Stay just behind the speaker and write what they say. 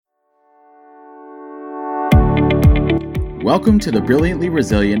Welcome to the Brilliantly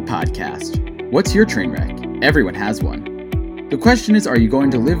Resilient podcast. What's your train wreck? Everyone has one. The question is, are you going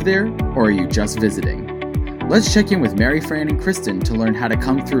to live there or are you just visiting? Let's check in with Mary Fran and Kristen to learn how to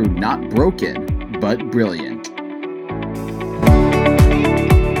come through not broken, but brilliant.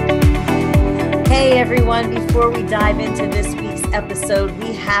 Hey everyone, before we dive into this week's episode,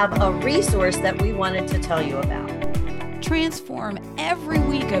 we have a resource that we wanted to tell you about. Transform every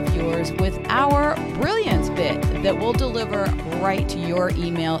week of yours with our Brilliance Bit that will deliver right to your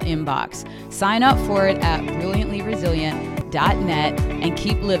email inbox. Sign up for it at brilliantlyresilient.net and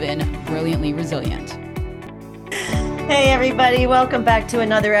keep living brilliantly resilient. Hey everybody, welcome back to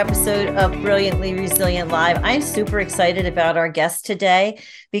another episode of Brilliantly Resilient Live. I'm super excited about our guest today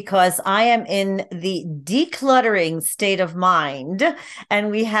because I am in the decluttering state of mind,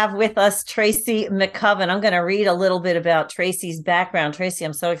 and we have with us Tracy McCubbin. I'm going to read a little bit about Tracy's background. Tracy,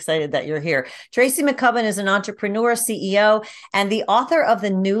 I'm so excited that you're here. Tracy McCubbin is an entrepreneur, CEO, and the author of the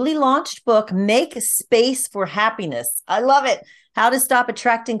newly launched book, Make Space for Happiness. I love it. How to stop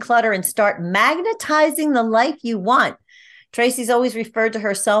attracting clutter and start magnetizing the life you want. Tracy's always referred to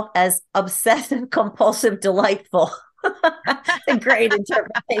herself as obsessive compulsive delightful. A great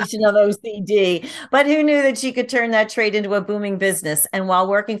interpretation of OCD. But who knew that she could turn that trait into a booming business? And while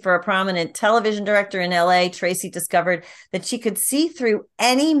working for a prominent television director in LA, Tracy discovered that she could see through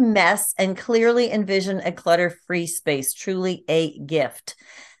any mess and clearly envision a clutter-free space. Truly a gift.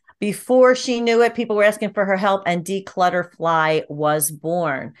 Before she knew it, people were asking for her help, and Declutterfly was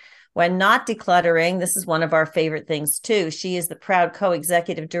born. When not decluttering, this is one of our favorite things too. She is the proud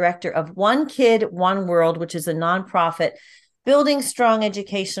co-executive director of One Kid, One World, which is a nonprofit building strong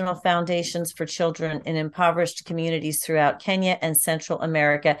educational foundations for children in impoverished communities throughout Kenya and Central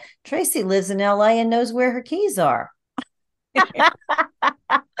America. Tracy lives in LA and knows where her keys are.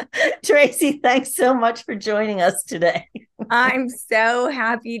 Tracy, thanks so much for joining us today. I'm so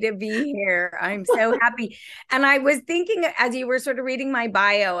happy to be here. I'm so happy. And I was thinking, as you were sort of reading my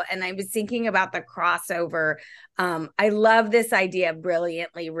bio, and I was thinking about the crossover. I love this idea of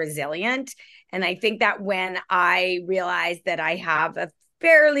brilliantly resilient. And I think that when I realized that I have a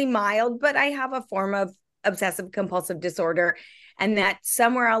fairly mild, but I have a form of obsessive compulsive disorder, and that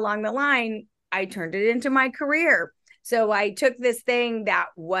somewhere along the line, I turned it into my career. So I took this thing that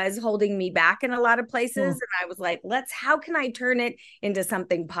was holding me back in a lot of places, and I was like, how can I turn it into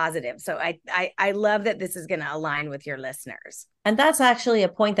something positive? So I love that this is going to align with your listeners. And that's actually a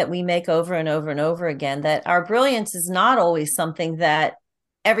point that we make over and over and over again, that our brilliance is not always something that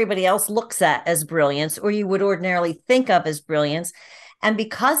everybody else looks at as brilliance, or you would ordinarily think of as brilliance. And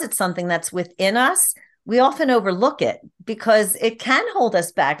because it's something that's within us, we often overlook it because it can hold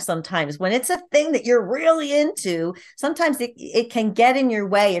us back sometimes. When it's a thing that you're really into, sometimes it can get in your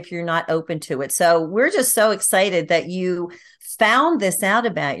way if you're not open to it. So we're just so excited that you found this out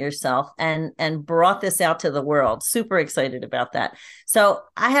about yourself and brought this out to the world. Super excited about that. So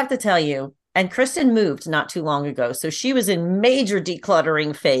I have to tell you, and Kristen moved not too long ago, so she was in major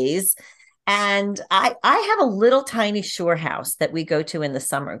decluttering phase. And I have a little tiny shore house that we go to in the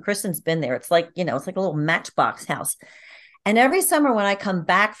summer. And Kristen's been there. It's like a little matchbox house. And every summer when I come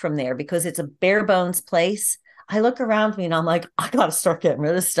back from there, because it's a bare bones place, I look around me and I'm like, I got to start getting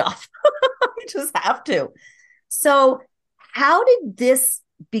rid of stuff. I just have to. So how did this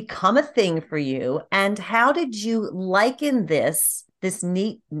become a thing for you? And how did you liken this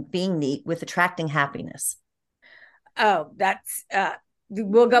being neat with attracting happiness? Oh, that's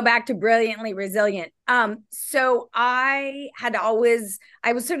we'll go back to brilliantly resilient. So I was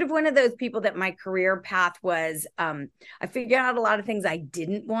sort of one of those people that my career path was, I figured out a lot of things I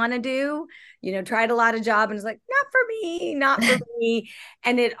didn't want to do, tried a lot of jobs and was like, not for me.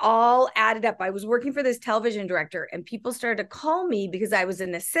 And it all added up. I was working for this television director and people started to call me because I was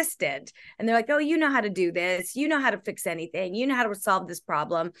an assistant, and they're like, oh, you know how to do this. You know how to fix anything. You know how to solve this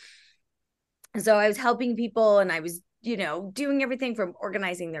problem. And so I was helping people, and I was doing everything from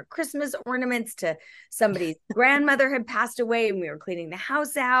organizing their Christmas ornaments to somebody's grandmother had passed away and we were cleaning the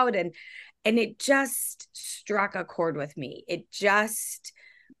house out. And it just struck a chord with me. It just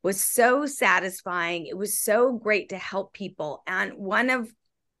was so satisfying. It was so great to help people. And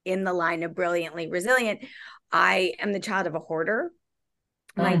in the line of brilliantly resilient, I am the child of a hoarder.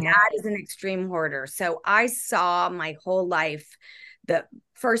 My dad is an extreme hoarder. So I saw my whole life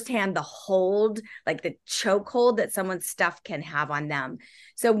firsthand the hold, like the chokehold that someone's stuff can have on them.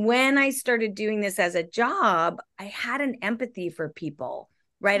 So when I started doing this as a job, I had an empathy for people,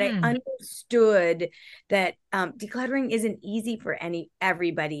 right? I understood that decluttering isn't easy for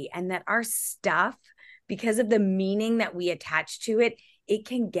everybody, and that our stuff, because of the meaning that we attach to it, it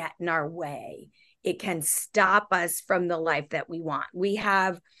can get in our way. it can stop us from the life that we want. We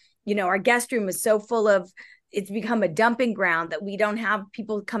have, our guest room is so full of, it's become a dumping ground that we don't have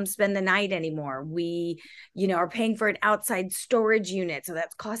people come spend the night anymore. We, are paying for an outside storage unit. So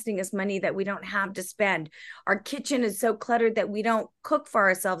that's costing us money that we don't have to spend. Our kitchen is so cluttered that we don't cook for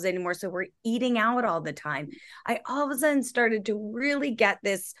ourselves anymore. So we're eating out all the time. I all of a sudden started to really get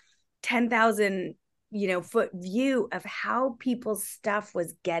this 10,000 foot view of how people's stuff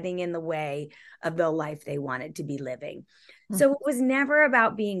was getting in the way of the life they wanted to be living. So it was never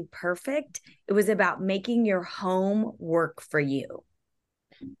about being perfect. It was about making your home work for you.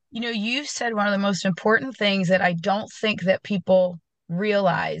 You said one of the most important things that I don't think that people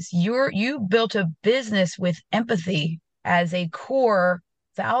realize. You built a business with empathy as a core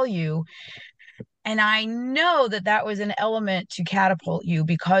value. And I know that was an element to catapult you,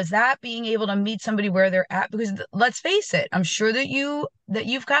 because that being able to meet somebody where they're at, because let's face it, I'm sure that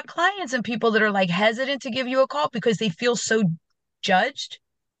you've got clients and people that are like hesitant to give you a call because they feel so judged,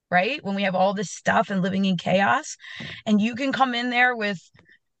 right? When we have all this stuff and living in chaos, and you can come in there with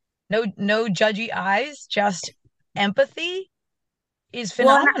no judgy eyes, just empathy is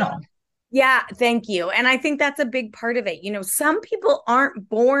phenomenal. Well, yeah, thank you. And I think that's a big part of it. Some people aren't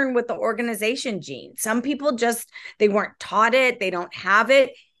born with the organization gene. Some people they weren't taught it. They don't have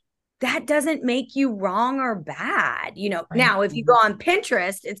it. That doesn't make you wrong or bad. Right. Now, if you go on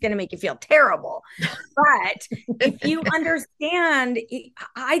Pinterest, it's going to make you feel terrible. But if you understand,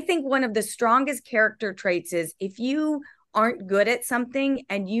 I think one of the strongest character traits is if you aren't good at something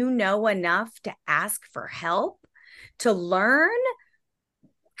and you know enough to ask for help, to learn,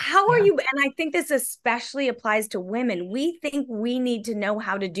 how are you? And I think this especially applies to women. We think we need to know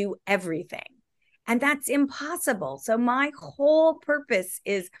how to do everything, and that's impossible. So my whole purpose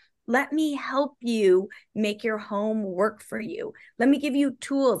is, let me help you make your home work for you. Let me give you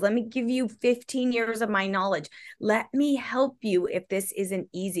tools. Let me give you 15 years of my knowledge. Let me help you if this isn't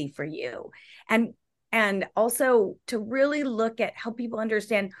easy for you. And also to really help people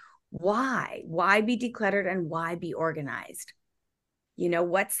understand why be decluttered and why be organized.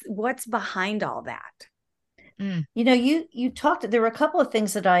 What's behind all that? You talked, there were a couple of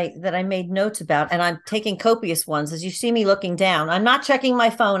things that I made notes about, and I'm taking copious ones. As you see me looking down, I'm not checking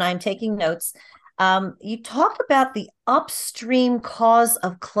my phone, I'm taking notes. You talk about the upstream cause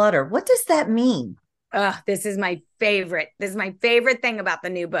of clutter. What does that mean? This is my favorite. This is my favorite thing about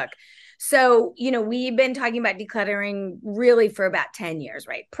the new book. So, we've been talking about decluttering really for about 10 years,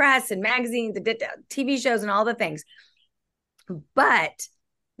 right? Press and magazines, the TV shows and all the things. But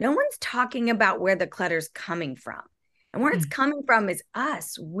no one's talking about where the clutter's coming from. And where it's coming from is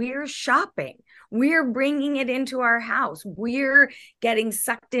us. We're shopping. We're bringing it into our house. We're getting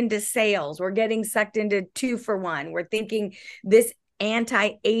sucked into sales. We're getting sucked into 2-for-1. We're thinking this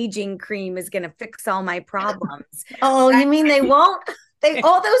anti-aging cream is going to fix all my problems. Oh, you mean they won't?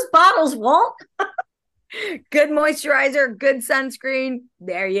 All those bottles won't? Good moisturizer, good sunscreen.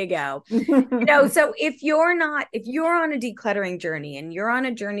 There you go. So if you're on a decluttering journey and you're on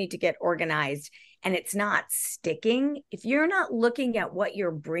a journey to get organized and it's not sticking, if you're not looking at what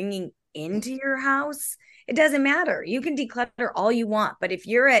you're bringing into your house, it doesn't matter. You can declutter all you want. But if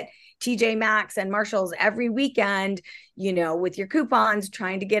you're at TJ Maxx and Marshall's every weekend, with your coupons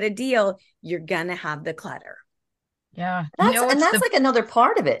trying to get a deal, you're going to have the clutter. Yeah. That's like another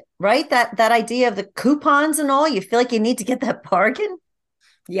part of it, right? That idea of the coupons and all, you feel like you need to get that bargain.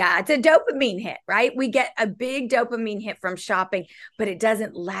 Yeah, it's a dopamine hit, right? We get a big dopamine hit from shopping, but it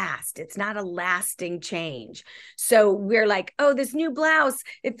doesn't last. It's not a lasting change. So we're like, oh, this new blouse,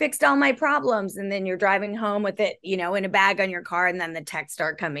 it fixed all my problems. And then you're driving home with it, in a bag on your car. And then the texts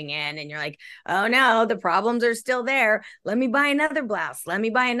start coming in and you're like, oh no, the problems are still there. Let me buy another blouse. Let me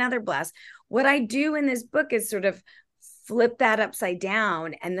buy another blouse. What I do in this book is sort of flip that upside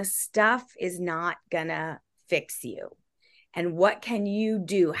down, and the stuff is not gonna fix you. And what can you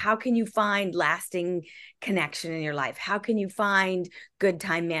do? How can you find lasting connection in your life? How can you find good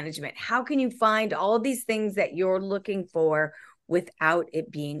time management? How can you find all of these things that you're looking for without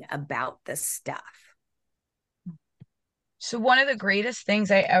it being about the stuff? So one of the greatest things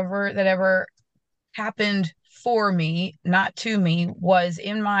that ever happened for me, not to me, was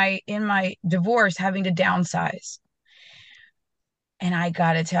in my divorce, having to downsize. And I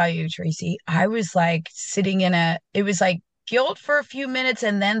got to tell you, Tracy, I was like sitting it was like guilt for a few minutes,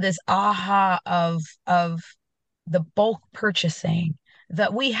 and then this aha of the bulk purchasing,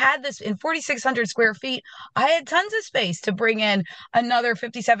 that we had this in 4,600 square feet. I had tons of space to bring in another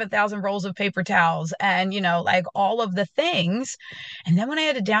 57,000 rolls of paper towels and, like all of the things. And then when I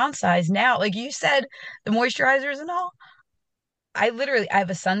had to downsize, now, like you said, the moisturizers and all, I have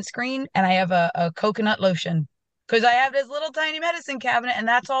a sunscreen and I have a coconut lotion because I have this little tiny medicine cabinet and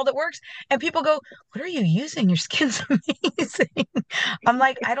that's all that works. And people go, "What are you using? Your skin's amazing." I'm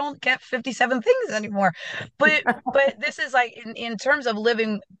like, I don't get 57 things anymore. But this is like in terms of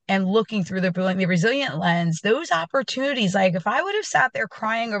living and looking through the resilient lens, those opportunities, like if I would have sat there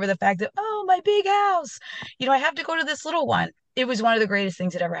crying over the fact that, oh, my big house, I have to go to this little one. It was one of the greatest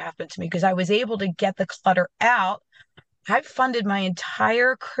things that ever happened to me because I was able to get the clutter out. I funded my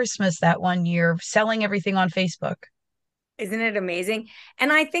entire Christmas that one year selling everything on Facebook. Isn't it amazing?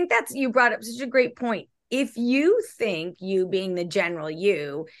 And I think you brought up such a great point. If you think, you being the general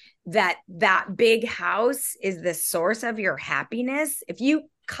you, that big house is the source of your happiness, if you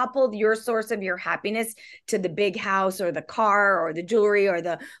coupled your source of your happiness to the big house or the car or the jewelry or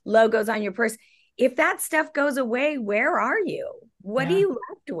the logos on your purse, if that stuff goes away, where are you? What are you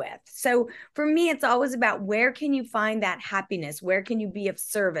left with? So for me, it's always about where can you find that happiness? Where can you be of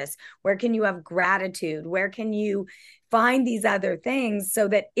service? Where can you have gratitude? Where can you find these other things so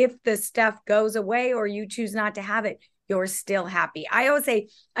that if the stuff goes away or you choose not to have it, you're still happy? I always say,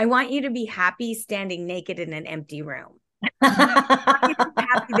 I want you to be happy standing naked in an empty room.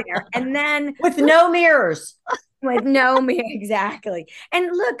 Happy there. And then with no mirrors. With no mirror, exactly. And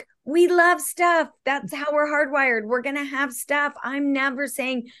look, we love stuff. That's how we're hardwired. We're going to have stuff. I'm never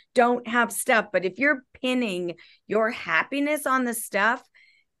saying don't have stuff, but if you're pinning your happiness on the stuff,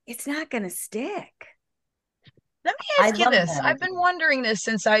 it's not going to stick. Let me ask you this. I've been wondering this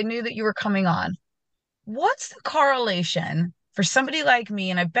since I knew that you were coming on. What's the correlation for somebody like me?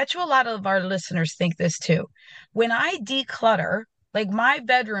 And I bet you a lot of our listeners think this too. When I declutter, like my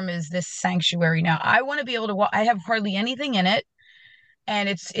bedroom is this sanctuary now. I want to be able to I have hardly anything in it. And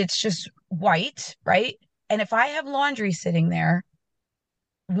it's just white, right? And if I have laundry sitting there,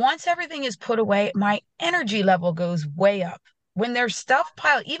 once everything is put away, my energy level goes way up. When there's stuff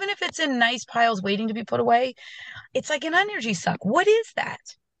piled, even if it's in nice piles waiting to be put away, it's like an energy suck. What is that?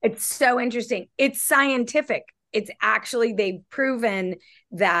 It's so interesting. It's scientific. It's actually, they've proven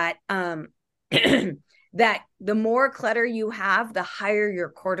that that the more clutter you have, the higher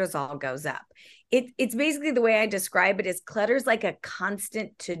your cortisol goes up. It's basically, the way I describe it is clutter is like a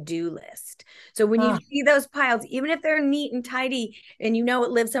constant to-do list. So when you see those piles, even if they're neat and tidy and it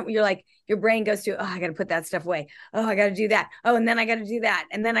lives somewhere, you're like, your brain goes to, oh, I got to put that stuff away. Oh, I got to do that. Oh, and then I got to do that.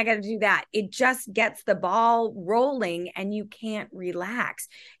 And then I got to do that. It just gets the ball rolling and you can't relax.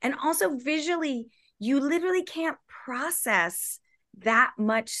 And also visually, you literally can't process that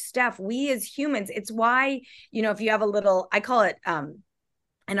much stuff. We as humans, it's why, if you have a little, I call it,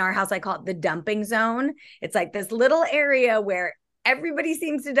 in our house, I call it the dumping zone. It's like this little area where everybody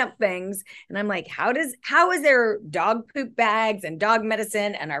seems to dump things. And I'm like, how is there dog poop bags and dog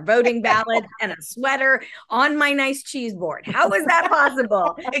medicine and our voting ballot and a sweater on my nice cheese board? How is that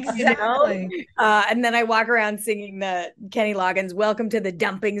possible? Exactly. And then I walk around singing the Kenny Loggins "Welcome to the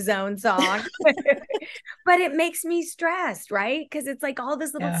Dumping Zone" song. But it makes me stressed, right? Because it's like all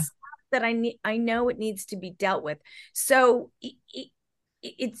this little stuff that I know it needs to be dealt with. So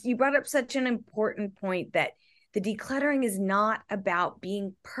you brought up such an important point that the decluttering is not about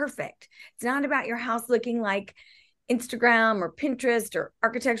being perfect. It's not about your house looking like Instagram or Pinterest or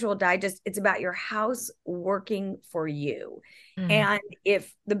Architectural Digest. It's about your house working for you. And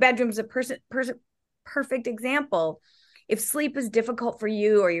if the bedroom's a perfect example, if sleep is difficult for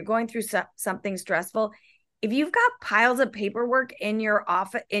you or you're going through something stressful, if you've got piles of paperwork in your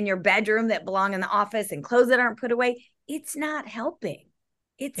office, in your bedroom that belong in the office and clothes that aren't put away, it's not helping.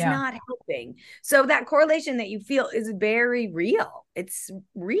 It's not helping. So that correlation that you feel is very real. It's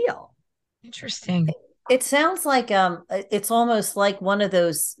real. Interesting. It sounds like it's almost like one of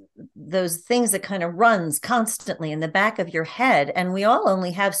those things that kind of runs constantly in the back of your head. And we all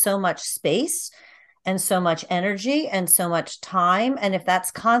only have so much space and so much energy and so much time. And if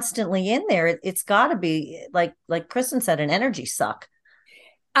that's constantly in there, it's got to be like Kristen said, an energy suck.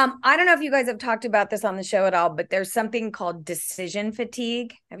 I don't know if you guys have talked about this on the show at all, but there's something called decision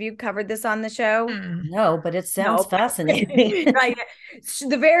fatigue. Have you covered this on the show? No, but it sounds fascinating. Right.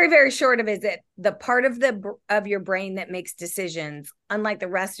 The very, very short of it is that the part of your brain that makes decisions, unlike the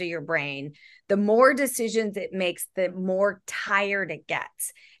rest of your brain, the more decisions it makes, the more tired it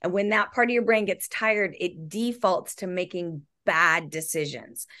gets. And when that part of your brain gets tired, it defaults to making bad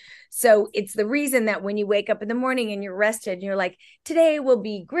decisions. So it's the reason that when you wake up in the morning and you're rested and you're like, today will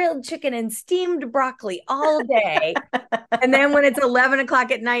be grilled chicken and steamed broccoli all day. And then when it's 11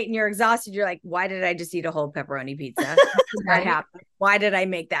 o'clock at night and you're exhausted, you're like, why did I just eat a whole pepperoni pizza? That happened. Why did I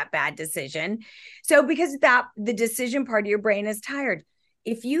make that bad decision? So because the decision part of your brain is tired.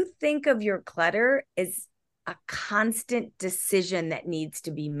 If you think of your clutter as a constant decision that needs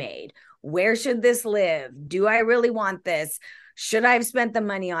to be made. Where should this live? Do I really want this? Should I have spent the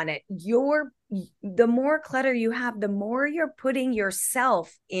money on it? The more clutter you have, the more you're putting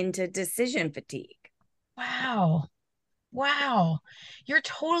yourself into decision fatigue. Wow. Wow. You're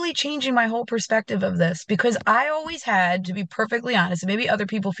totally changing my whole perspective of this, because I always had, to be perfectly honest, and maybe other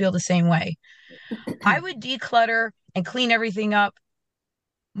people feel the same way, I would declutter and clean everything up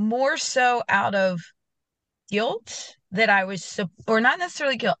more so out of guilt that I was, or not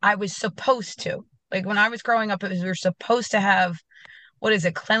necessarily guilt, I was supposed to. Like when I was growing up, it was, we were supposed to have, what is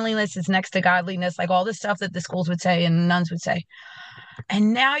it? Cleanliness is next to godliness, like all the stuff that the schools would say and nuns would say.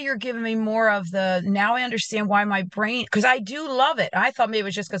 And now you're giving me more of the, now I understand why my brain, because I do love it. I thought maybe it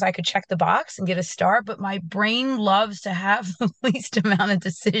was just because I could check the box and get a star, but my brain loves to have the least amount of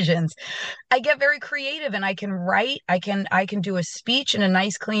decisions. I get very creative and I can write, I can do a speech in a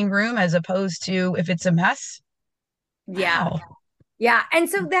nice clean room as opposed to if it's a mess. Yeah. Wow. Yeah. And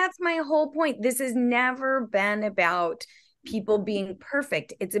so that's my whole point. This has never been about people being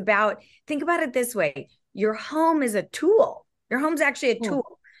perfect. It's about, think about it this way. Your home is a tool. Your home's actually a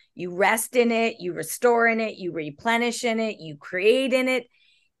tool. You rest in it, you restore in it, you replenish in it, you create in it.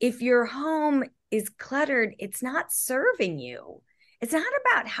 If your home is cluttered, it's not serving you. It's not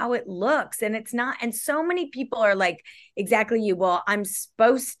about how it looks. And it's not. And so many people are like, exactly you. Well, I'm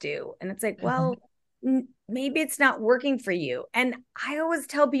supposed to. And it's like, well, maybe it's not working for you. And I always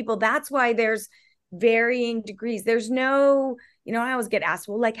tell people that's why there's varying degrees. There's no, I always get asked,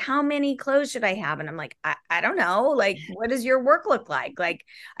 well, like, how many clothes should I have? And I'm like, I don't know. Like, what does your work look like? Like,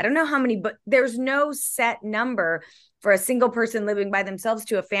 I don't know how many, but there's no set number for a single person living by themselves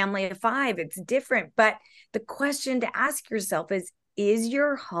to a family of 5. It's different. But the question to ask yourself is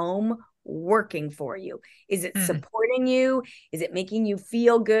your home working for you? Is it supporting you? Is it making you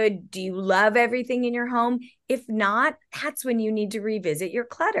feel good? Do you love everything in your home? If not, that's when you need to revisit your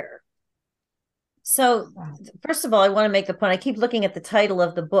clutter. So, first of all, I want to make the point. I keep looking at the title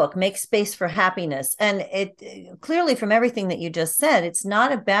of the book, Make Space for Happiness. And it clearly, from everything that you just said, it's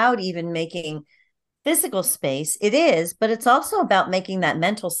not about even making physical space. It is, but it's also about making that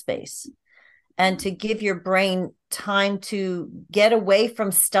mental space and to give your brain time to get away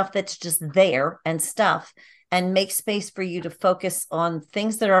from stuff that's just there and make space for you to focus on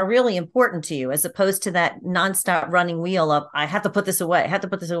things that are really important to you, as opposed to that nonstop running wheel of, I have to put this away. I have to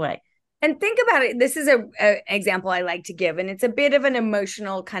put this away. And think about it. This is an example I like to give, and it's a bit of an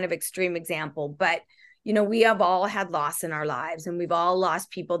emotional kind of extreme example, but we have all had loss in our lives, and we've all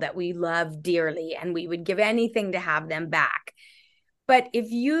lost people that we love dearly, and we would give anything to have them back. But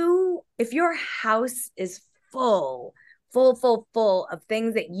if your house is full of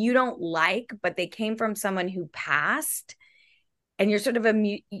things that you don't like, but they came from someone who passed, and you're sort of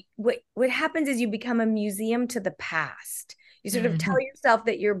what happens is you become a museum to the past. You sort of tell yourself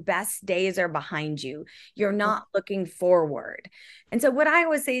that your best days are behind you. You're not looking forward. And so what I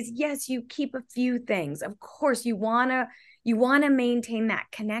always say is, yes, you keep a few things. Of course, you want to maintain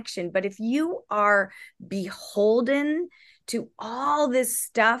that connection. But if you are beholden to all this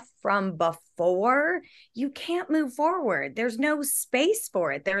stuff from before, you can't move forward. There's no space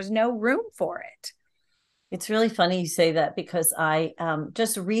for it. There's no room for it. It's really funny you say that, because I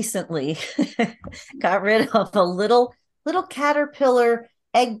just recently got rid of a little Caterpillar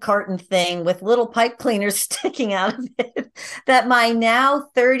egg carton thing with little pipe cleaners sticking out of it that my now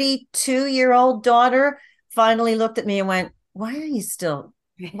 32-year-old daughter finally looked at me and went, why are you still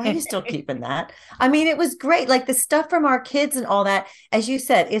keeping that? I mean, it was great. Like the stuff from our kids and all that, as you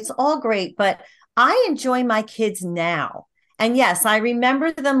said, it's all great, but I enjoy my kids now. And yes, I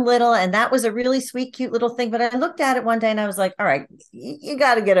remember them little, and that was a really sweet, cute little thing. But I looked at it one day and I was like, all right, you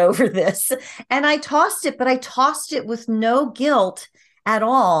got to get over this. And I tossed it, but I tossed it with no guilt at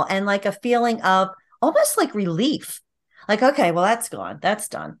all. And like a feeling of almost like relief. Like, okay, well, that's gone. That's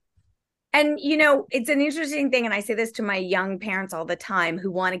done. And, it's an interesting thing. And I say this to my young parents all the time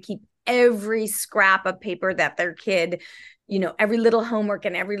who want to keep every scrap of paper that their kid, every little homework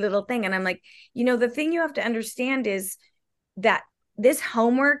and every little thing. And I'm like, the thing you have to understand is that this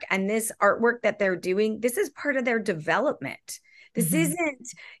homework and this artwork that they're doing, this is part of their development. This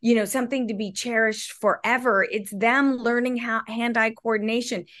isn't, something to be cherished forever. It's them learning how hand-eye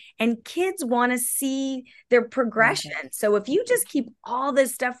coordination, and kids want to see their progression. So if you just keep all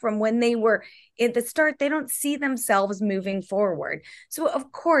this stuff from when they were at the start, they don't see themselves moving forward. So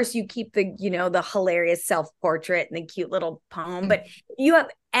of course you keep the hilarious self-portrait and the cute little poem, but you have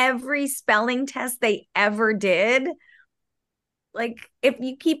every spelling test they ever did. like if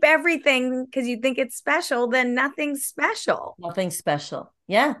you keep everything because you think it's special, then nothing's special. Nothing special.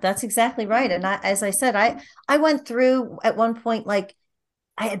 Yeah, that's exactly right. And as I said, I went through at one point, like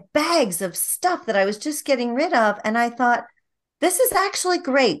I had bags of stuff that I was just getting rid of. And I thought, this is actually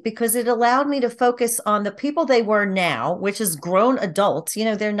great because it allowed me to focus on the people they were now, which is grown adults.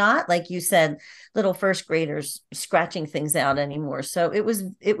 They're not, like you said, little first graders scratching things out anymore. So it was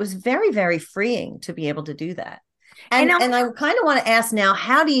very, very freeing to be able to do that. And I kind of want to ask now,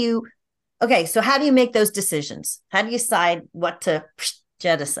 how do you make those decisions? How do you decide what to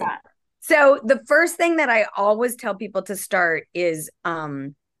jettison? Yeah. So the first thing that I always tell people to start is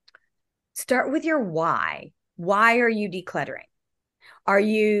start with your why. Why are you decluttering?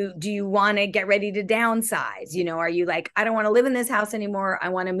 Do you want to get ready to downsize? Are you like, I don't want to live in this house anymore. I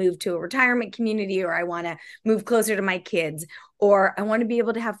want to move to a retirement community, or I want to move closer to my kids, or I want to be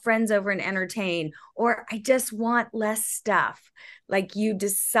able to have friends over and entertain, or I just want less stuff. Like, you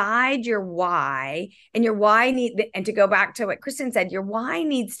decide your why, and your why and to go back to what Kristen said, your why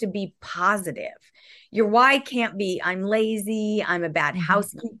needs to be positive. Your why can't be, I'm lazy, I'm a bad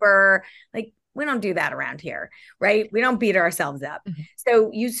housekeeper. Like, we don't do that around here, right? We don't beat ourselves up. So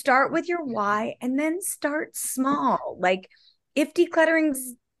you start with your why and then start small. Like, if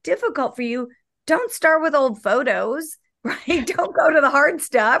decluttering's difficult for you, don't start with old photos, right? Don't go to the hard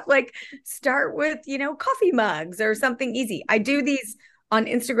stuff. Like, start with, coffee mugs or something easy. I do these on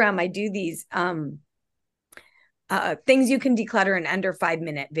Instagram. I do these things you can declutter in under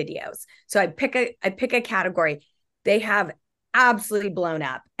 5-minute videos. So I pick a category. They have absolutely blown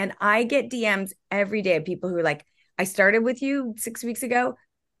up. And I get DMs every day of people who are like, I started with you 6 weeks ago.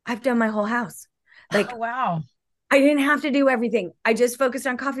 I've done my whole house. Like, oh, wow. I didn't have to do everything. I just focused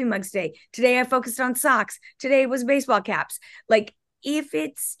on coffee mugs today. Today I focused on socks. Today was baseball caps. Like, if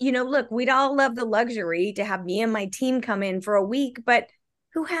it's, look, we'd all love the luxury to have me and my team come in for a week, but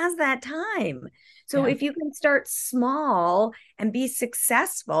who has that time? So if you can start small and be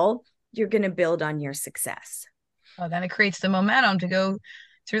successful, you're going to build on your success. Oh, then it creates the momentum to go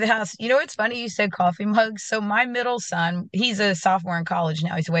through the house. It's funny you said coffee mugs. So my middle son, he's a sophomore in college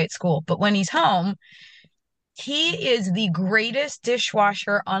now. He's away at school. But when he's home, he is the greatest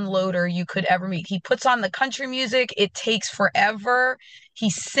dishwasher unloader you could ever meet. He puts on the country music. It takes forever. He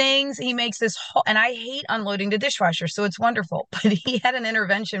sings. He makes this whole, and I hate unloading the dishwasher, so it's wonderful. But he had an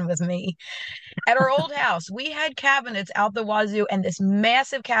intervention with me. At our old house, we had cabinets out the wazoo and this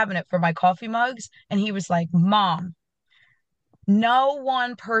massive cabinet for my coffee mugs. And he was like, Mom, no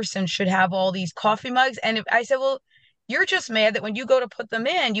one person should have all these coffee mugs. And if I said, well, you're just mad that when you go to put them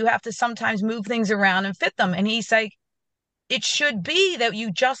in, you have to sometimes move things around and fit them. And he's like, it should be that you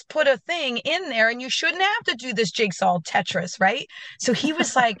just put a thing in there and you shouldn't have to do this jigsaw Tetris, right? So he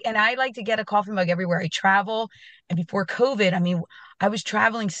was like, and I like to get a coffee mug everywhere I travel. And before COVID, I mean, I was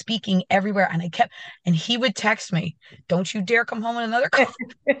traveling, speaking everywhere, and he would text me, don't you dare come home with another coffee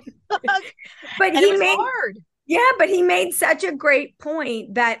mug. But it was hard. Yeah, but he made such a great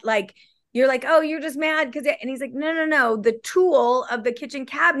point that, like, you're like, oh, you're just mad because, and he's like, no, the tool of the kitchen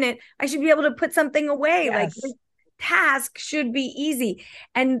cabinet, I should be able to put something away. Yes. Like, the task should be easy.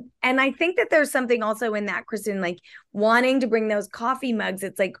 And I think that there's something also in that, Kristen, like wanting to bring those coffee mugs.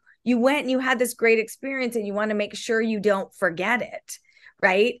 It's like, you went and you had this great experience and you want to make sure you don't forget it.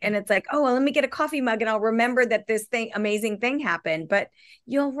 Right. And it's like, oh, well, let me get a coffee mug and I'll remember that this amazing thing happened. But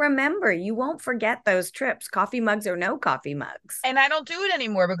you'll remember, you won't forget those trips, coffee mugs or no coffee mugs. And I don't do it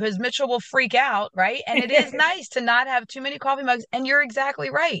anymore because Mitchell will freak out. Right. And it is nice to not have too many coffee mugs. And you're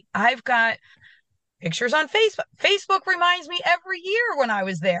exactly right. I've got pictures on Facebook. Facebook reminds me every year when I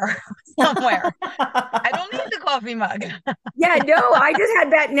was there somewhere. I don't need the coffee mug. Yeah, no, I just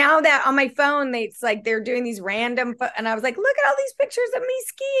had that now that on my phone, it's like they're doing these random, and I was like, look at all these pictures of me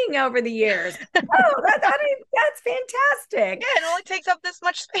skiing over the years. Oh, that's fantastic. Yeah, it only takes up this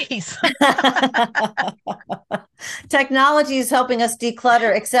much space. Technology is helping us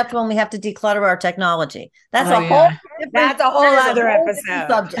declutter, except when we have to declutter our technology. That's a whole other episode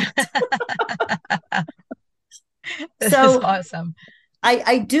subject. This is awesome.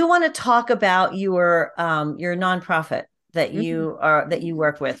 I do want to talk about your nonprofit that you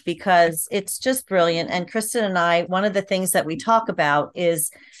work with, because it's just brilliant. And Kristen and I, one of the things that we talk about is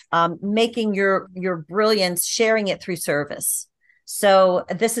making your brilliance, sharing it through service. So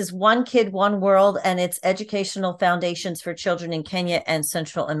this is One Kid, One World, and it's educational foundations for children in Kenya and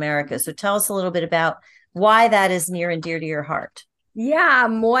Central America. So tell us a little bit about why that is near and dear to your heart. Yeah,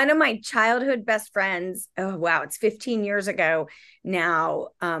 one of my childhood best friends, oh wow, it's 15 years ago now,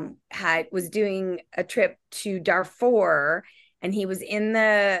 was doing a trip to Darfur, and he was in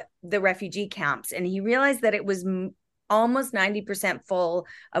the refugee camps, and he realized that it was almost 90% full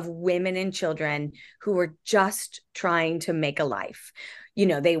of women and children who were just trying to make a life. You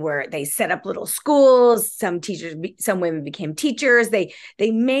know, they set up little schools. Some women became teachers. They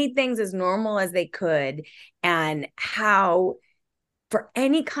made things as normal as they could. And how for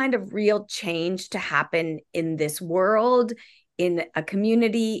any kind of real change to happen in this world, in a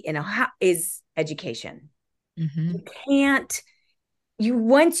community, is education. Mm-hmm.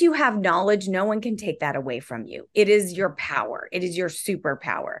 Once you have knowledge, no one can take that away from you. It is your power. It is your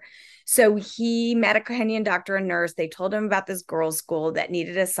superpower. So he met a Kenyan doctor and nurse. They told him about this girls' school that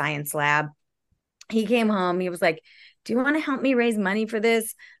needed a science lab. He came home. He was like, do you want to help me raise money for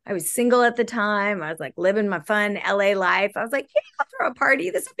this? I was single at the time. I was like living my fun LA life. I was like, yeah, I'll throw a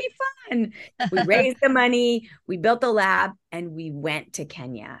party. This will be fun. We raised the money. We built the lab and we went to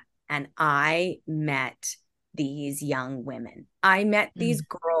Kenya. And I met these young women. I met these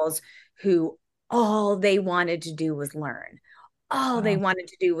girls who all they wanted to do was learn. All they wanted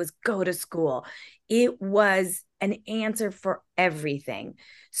to do was go to school. It was an answer for everything.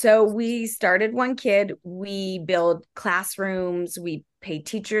 So we started One Kid. We build classrooms. We pay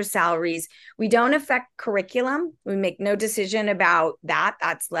teachers' salaries. We don't affect curriculum. We make no decision about that.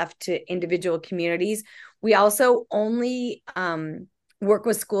 That's left to individual communities. We also only work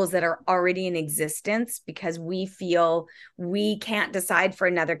with schools that are already in existence because we feel we can't decide for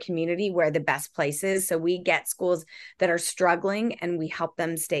another community where the best place is. So we get schools that are struggling and we help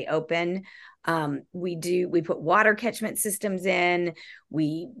them stay open. We put water catchment systems in,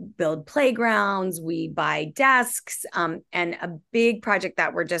 we build playgrounds, we buy desks. And a big project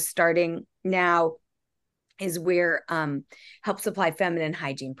that we're just starting now is we're help supply feminine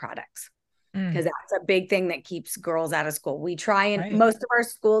hygiene products. Because that's a big thing that keeps girls out of school. We try and most of our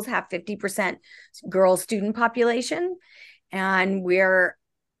schools have 50% girl student population. And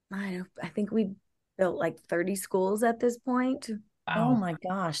I think we built like 30 schools at this point. Wow. Oh my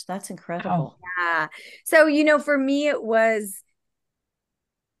gosh, that's incredible. Yeah. So, you know, for me, it was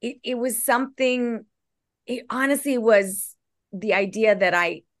something, it honestly was the idea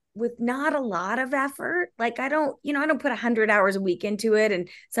that with not a lot of effort, like I don't put 100 hours a week into it. And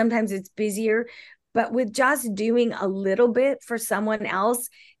sometimes it's busier, but with just doing a little bit for someone else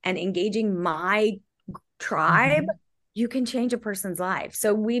and engaging my tribe, you can change a person's life.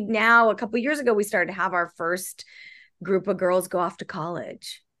 So we've now, a couple of years ago, we started to have our first group of girls go off to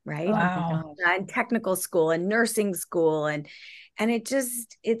college, right? Wow. And technical school and nursing school. And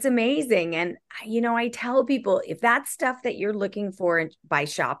it's amazing. And, you know, I tell people, if that's stuff that you're looking for by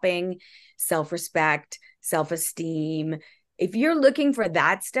shopping, self-respect, self-esteem, if you're looking for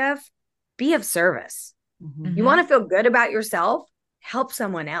that stuff, be of service. You want to feel good about yourself, help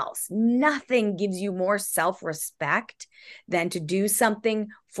someone else. Nothing gives you more self-respect than to do something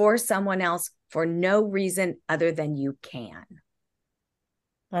for someone else for no reason other than you can.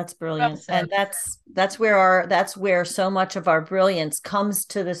 That's brilliant. And that's where so much of our brilliance comes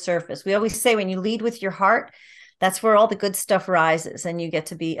to the surface. We always say when you lead with your heart, that's where all the good stuff rises and you get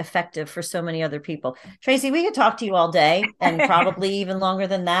to be effective for so many other people. Tracy, we could talk to you all day and probably even longer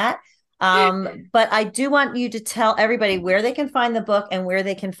than that. But I do want you to tell everybody where they can find the book and where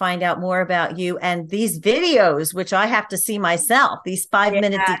they can find out more about you and these videos, which I have to see myself, these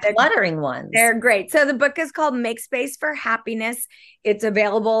 5-minute decluttering ones. They're great. So the book is called Make Space for Happiness. It's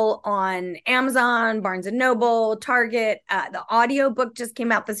available on Amazon, Barnes and Noble, Target. The audio book just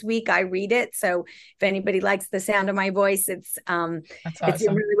came out this week. I read it. So if anybody likes the sound of my voice, it's doing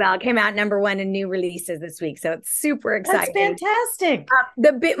really well. It came out #1 in new releases this week. So it's super exciting. That's fantastic.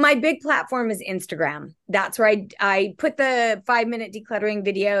 My big platform is Instagram. That's where I put the 5-minute decluttering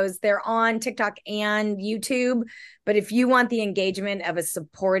videos. They're on TikTok and YouTube. But if you want the engagement of a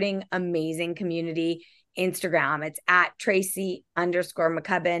supporting, amazing community, Instagram, it's at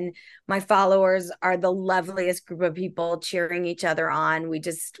Tracy_McCubbin. My followers are the loveliest group of people cheering each other on. We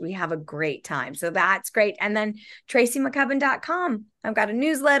have a great time. So that's great. And then TracyMcCubbin.com. I've got a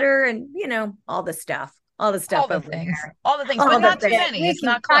newsletter and, you know, all the stuff. All the things, but not too many. It's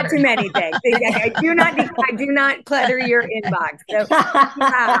not clutter. Not too many things. I do not clutter your inbox. So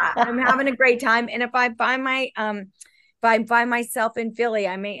yeah, I'm having a great time. And if I find myself in Philly,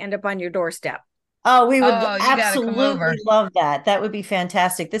 I may end up on your doorstep. Oh, we would absolutely love that. That would be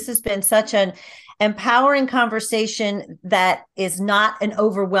fantastic. This has been such an empowering conversation that is not an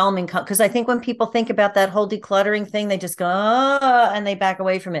overwhelming, because I think when people think about that whole decluttering thing, they just go, oh, and they back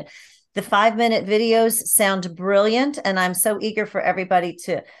away from it. The 5-minute videos sound brilliant, and I'm so eager for everybody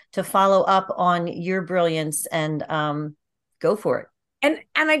to follow up on your brilliance and go for it. And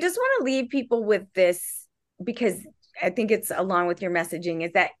I just want to leave people with this, because I think it's along with your messaging,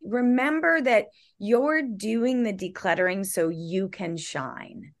 is that remember that you're doing the decluttering so you can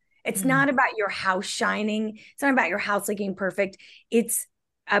shine. It's not about your house shining. It's not about your house looking perfect. It's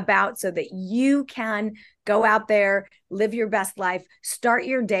about so that you can go out there, live your best life, start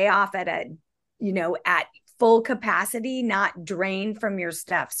your day off at at full capacity, not drained from your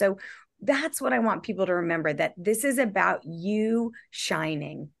stuff. So that's what I want people to remember, that this is about you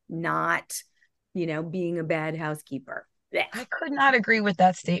shining, not, being a bad housekeeper. I could not agree with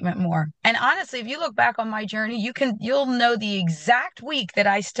that statement more. And honestly, if you look back on my journey, you'll know the exact week that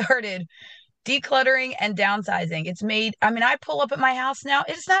I started decluttering and downsizing. I pull up at my house now.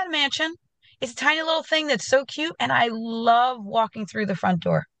 It's not a mansion. It's a tiny little thing that's so cute. And I love walking through the front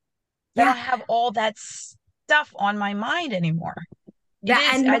door. I don't have all that stuff on my mind anymore.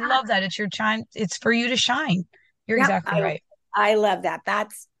 I love that. It's for you to shine. You're exactly right. I love that.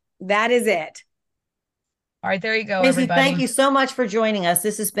 That is it. All right, there you go, Tracy, everybody. thank you so much for joining us.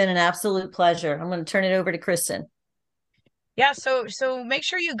 This has been an absolute pleasure. I'm going to turn it over to Kristen. Yeah, so make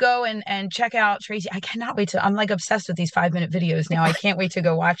sure you go and check out Tracy. I cannot wait I'm like obsessed with these 5-minute videos now. I can't wait to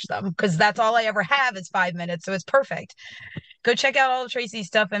go watch them because that's all I ever have is 5 minutes. So it's perfect. Go check out all of Tracy's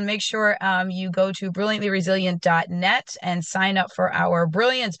stuff and make sure you go to brilliantlyresilient.net and sign up for our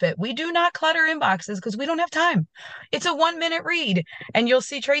Brilliance Bit. We do not clutter inboxes because we don't have time. It's a 1-minute read and you'll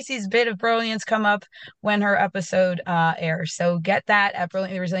see Tracy's bit of brilliance come up when her episode airs. So get that at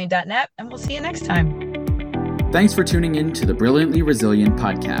brilliantlyresilient.net and we'll see you next time. Thanks for tuning in to the Brilliantly Resilient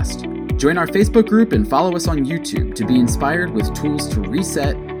podcast. Join our Facebook group and follow us on YouTube to be inspired with tools to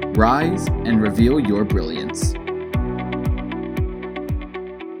reset, rise, and reveal your brilliance.